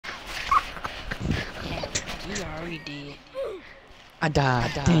You already did. I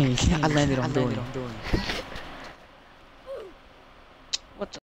died. Dang, I landed on Dorian.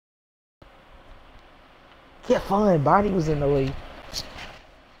 What the? Yeah, fine. Bonnie was in the way.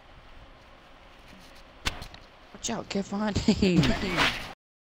 Watch out, Kevin. Dang.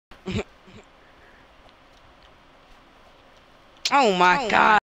 Oh my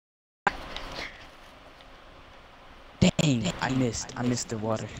god. Dang, I missed the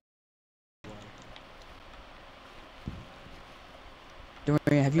water.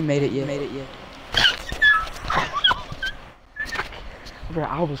 Dorian, have you made it yet? Bro,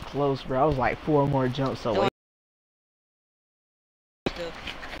 I was close, bro. I was like 4 more jumps away.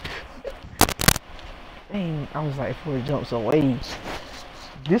 Dang, I was like 4 jumps away.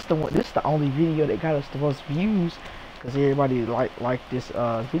 This the only video that got us the most views, cause everybody like this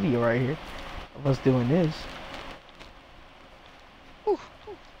video right here of us doing this. Ooh.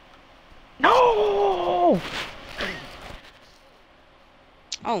 No!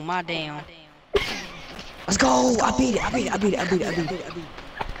 Oh my damn. Let's go! I beat it.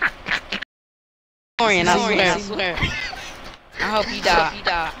 Dorian, I swear. I hope you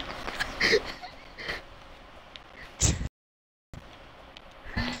die.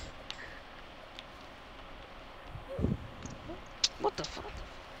 What the fuck?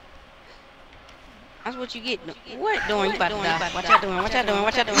 That's what you get. What, Dorian? You about to die. Watch out,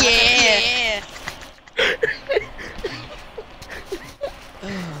 Dorian. Yeah.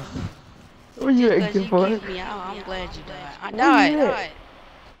 Where you at, Because you Kevin? kicked me out, I'm glad you died. I died.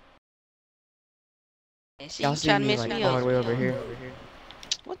 See, Y'all you see trying to me mess like me all up. the way over here.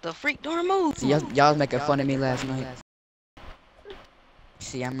 What the freak? Dorian, move. See, y'all was making fun of me last night.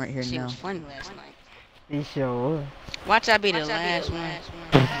 See, I'm right here She now. was funny last night. He sure was. Watch I be the last one.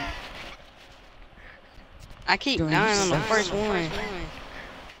 I keep Dorian, dying you on the suck. first one.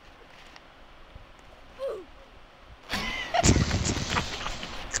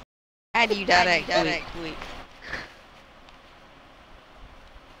 How do you die that quick?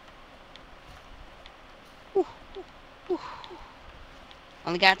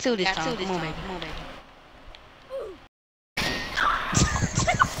 Only got 2 this time. Come on, baby.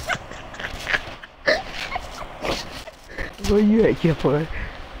 Where you at, Kevin?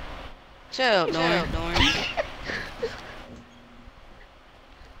 Shut up, Dorian.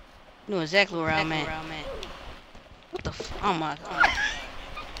 You know exactly where I'm at. What the f? Oh my god.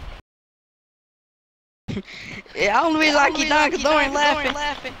 Yeah, I don't really like you dying because Dorian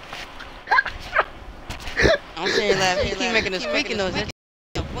laughing. I'm saying laughing. You keep making a squeaking noise. That's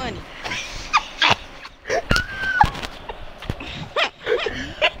funny.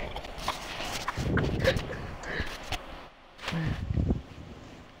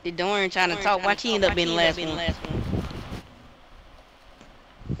 The Dorian trying to talk. Watch he end up being the last one.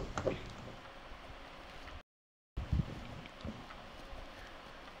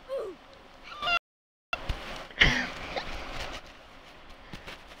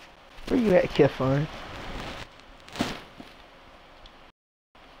 Where you at, Kevin?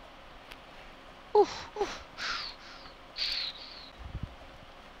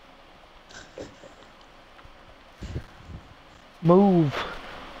 Move!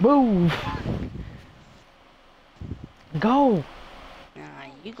 Go!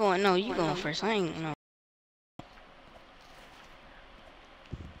 Nah, you going first. I ain't no.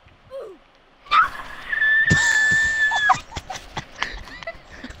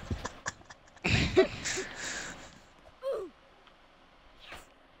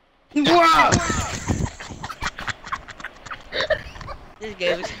 Wow! This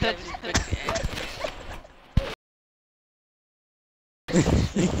game is such a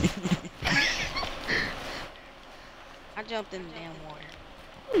I jumped in the damn water.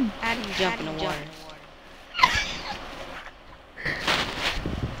 How do you jump in the water?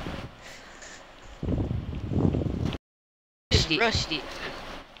 Rushed it.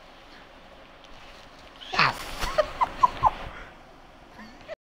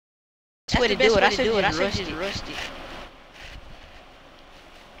 That's the way to do it. I should just rushed it.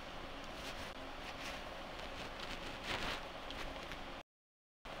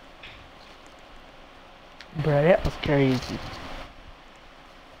 Bro, that was crazy.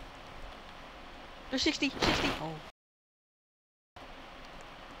 60. Oh.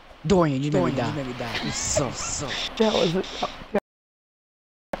 Dorian, you made me die. You so. That was it.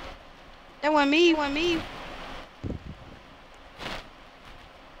 That wasn't me.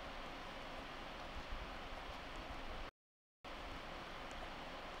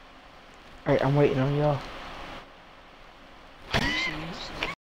 Alright, I'm waiting on y'all.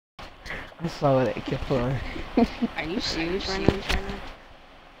 I saw that Kevin. Are you serious right now?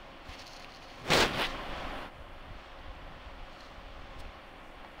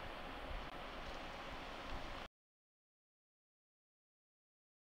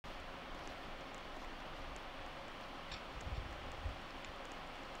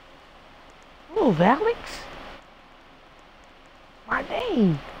 Oh, Alex? My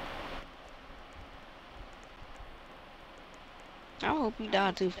name. I hope you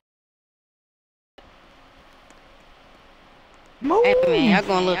die too. Move. Hey man, y'all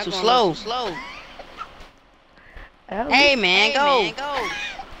going a little too slow. Alex. Hey man, go.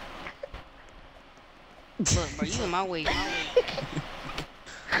 Look, bro, you in my way.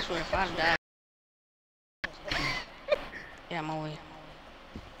 I swear if I die, get out my way.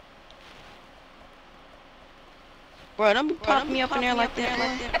 Bro, don't be popping me up in there like that,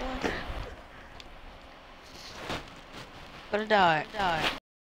 boy. Could've died.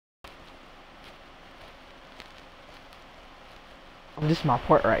 This is my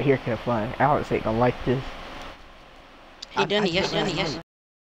part right here, kind of fun. Alex ain't gonna like this. He done it, yes. Where'd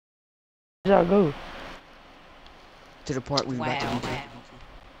y'all go? To the part we about to be to.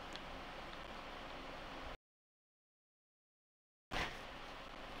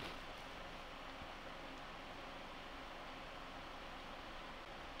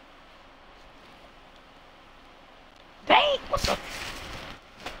 Dang, what the?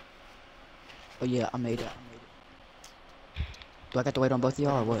 Oh yeah, I made it. Do I got to wait on both of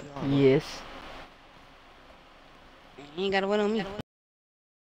y'all or what? Yes. You ain't gotta wait on me.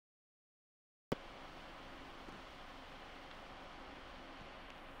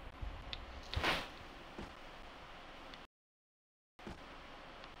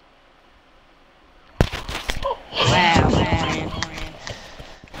 Wow, man.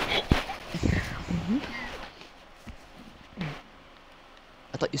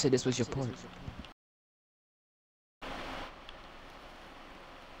 I thought you said this was your part.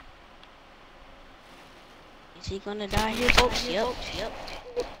 Is he gonna die here, folks? Yep.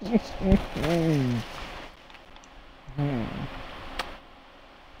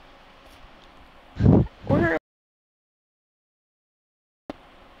 Where?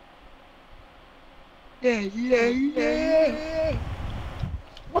 Yeah.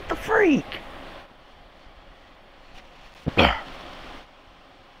 What the freak?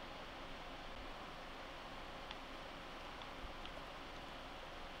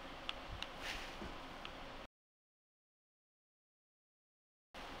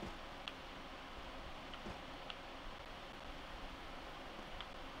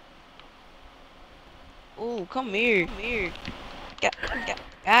 Ooh, come here. Got.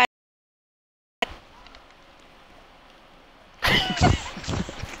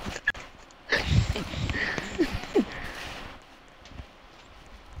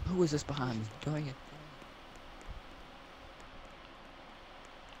 Who is this behind me? Go ahead.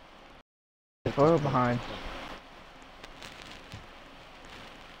 Far behind.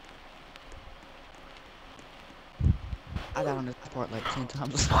 I got on this part like 10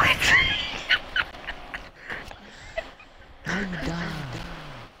 times. What? How you died?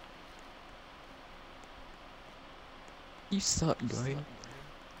 You suck, bro.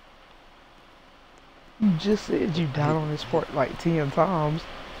 You just said you died on this part like 10 times.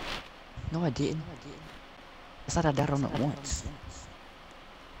 No, I didn't. I said I died on it once.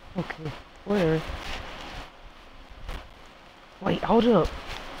 Okay, where? Wait, hold up.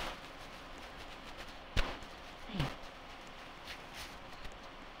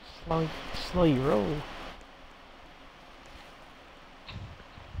 Slow your roll.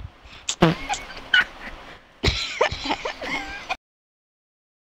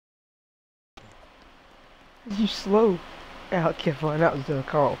 You slow. Out, Kevin, that was the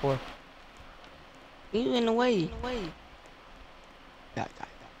call for. You in the way. I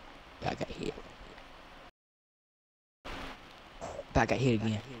got hit. I got hit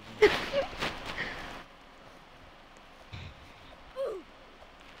again.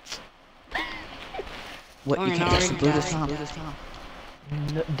 What, you can't touch the blue this time?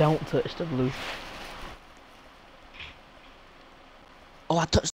 No, don't touch the blue. Oh, I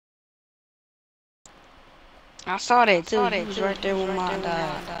touched. I saw that too. He was right there when mine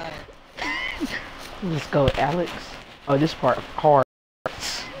died. Let's go, Alex. Oh, this part hard.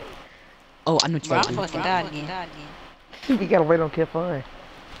 Oh, I know what you Bro, I gotta do. fucking died again. We gotta wait on Kevin.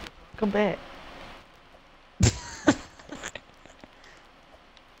 Come back.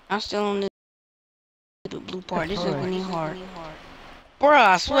 I'm still on the blue part. This isn't any hard. Bro,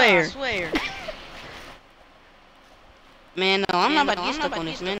 I swear. Man, no, I'm not about to get stuck on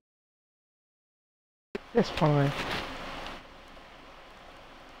this, man. That's fine.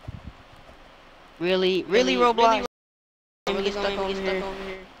 Really, Roblox? Let me get stuck over here.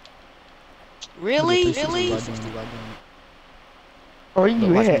 Really? Where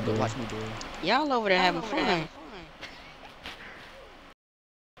you at? Watch me do it. Y'all over there having fun.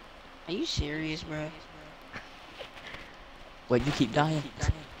 Are you serious, bro? Wait, you keep dying?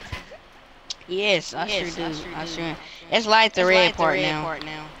 Yes, I sure do. I sure. It's like the red part now.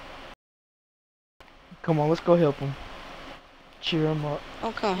 Come on, let's go help him. Cheer him up.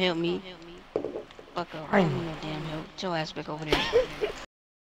 Don't come help me. Fuck up. I don't need no damn help. Get your ass back over there.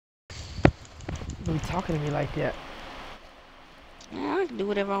 Don't be talking to me like that. Nah, I can do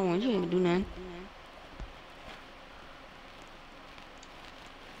whatever I want. You ain't gonna do nothing.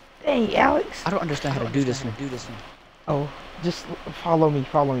 Hey, Alex. I don't understand how to do this one. Oh, just follow me.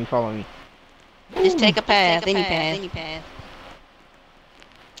 Just take a path. Any path.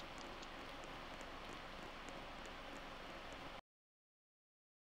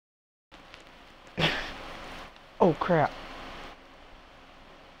 Oh, crap.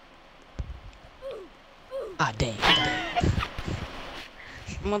 Ah, dang.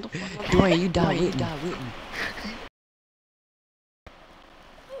 Motherfucker. Dorian, you died with me.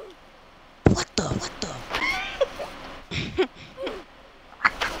 What the?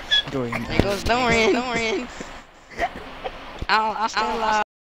 Dorian. There goes Dorian. I'll stay alive.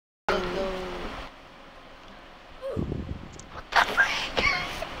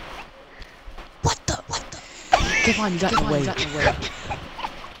 What the? Come on, you got the way.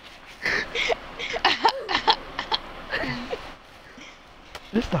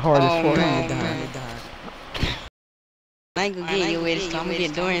 This is the hardest part. Man. I ain't gonna get your way this time. I'm gonna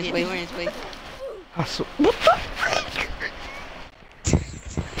get Dorian's way. What the frick?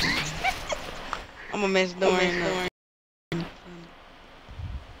 I'm gonna mess Dorian up.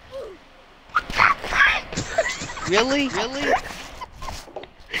 Really?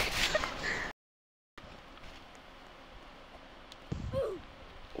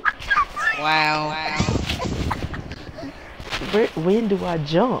 Wow. When do I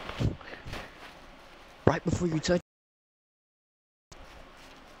jump? Right before you touch.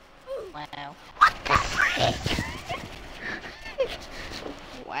 Wow.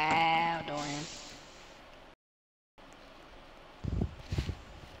 Wow, Dorian.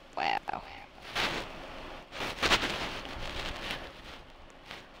 Wow.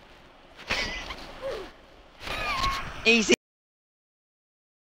 Easy.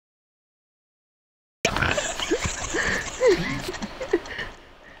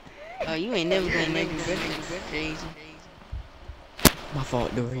 Oh, you ain't never gonna make me crazy. My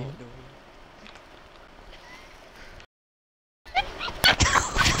fault, Dorian.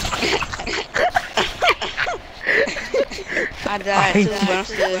 I died too, but I'm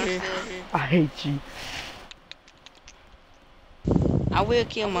still here. I hate you. I will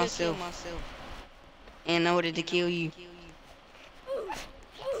kill myself in order to kill you.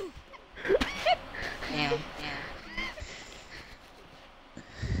 Damn.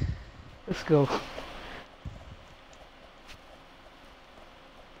 Let's go.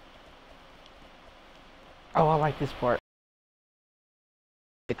 Oh, I like this part.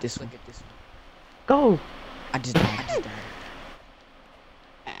 Get this one. Go! I just died.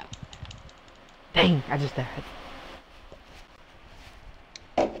 Dang, I just died.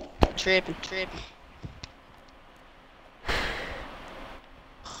 Tripping.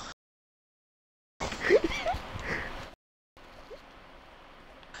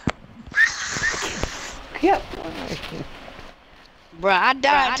 Yep. Bruh, I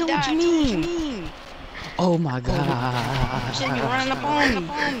died too. What you mean? Oh my god. You shouldn't be running up on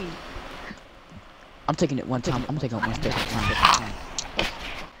me. I'm taking it one time. I'm taking it one step at a time.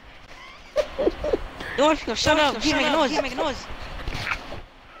 Don't shut up. Keep making noise.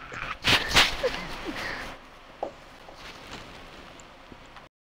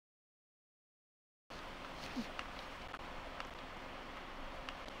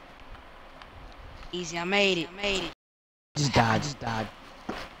 Easy, I made it. Just died.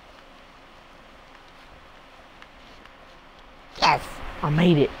 Yes, I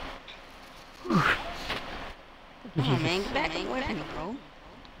made it. Come on, man, get back away from me, bro.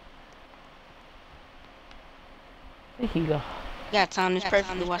 There you go. You got time this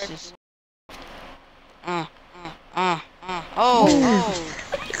perfectly. Watch this. Oh.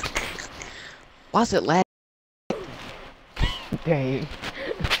 Why's it lag? Dang.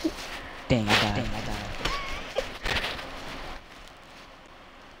 Dang, I died.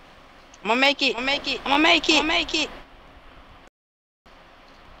 I'm gonna make it. I made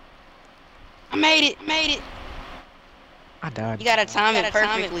it. I died. You gotta time it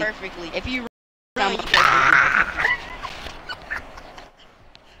perfectly. If you time it perfectly.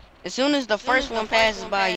 As soon as the first one passes by,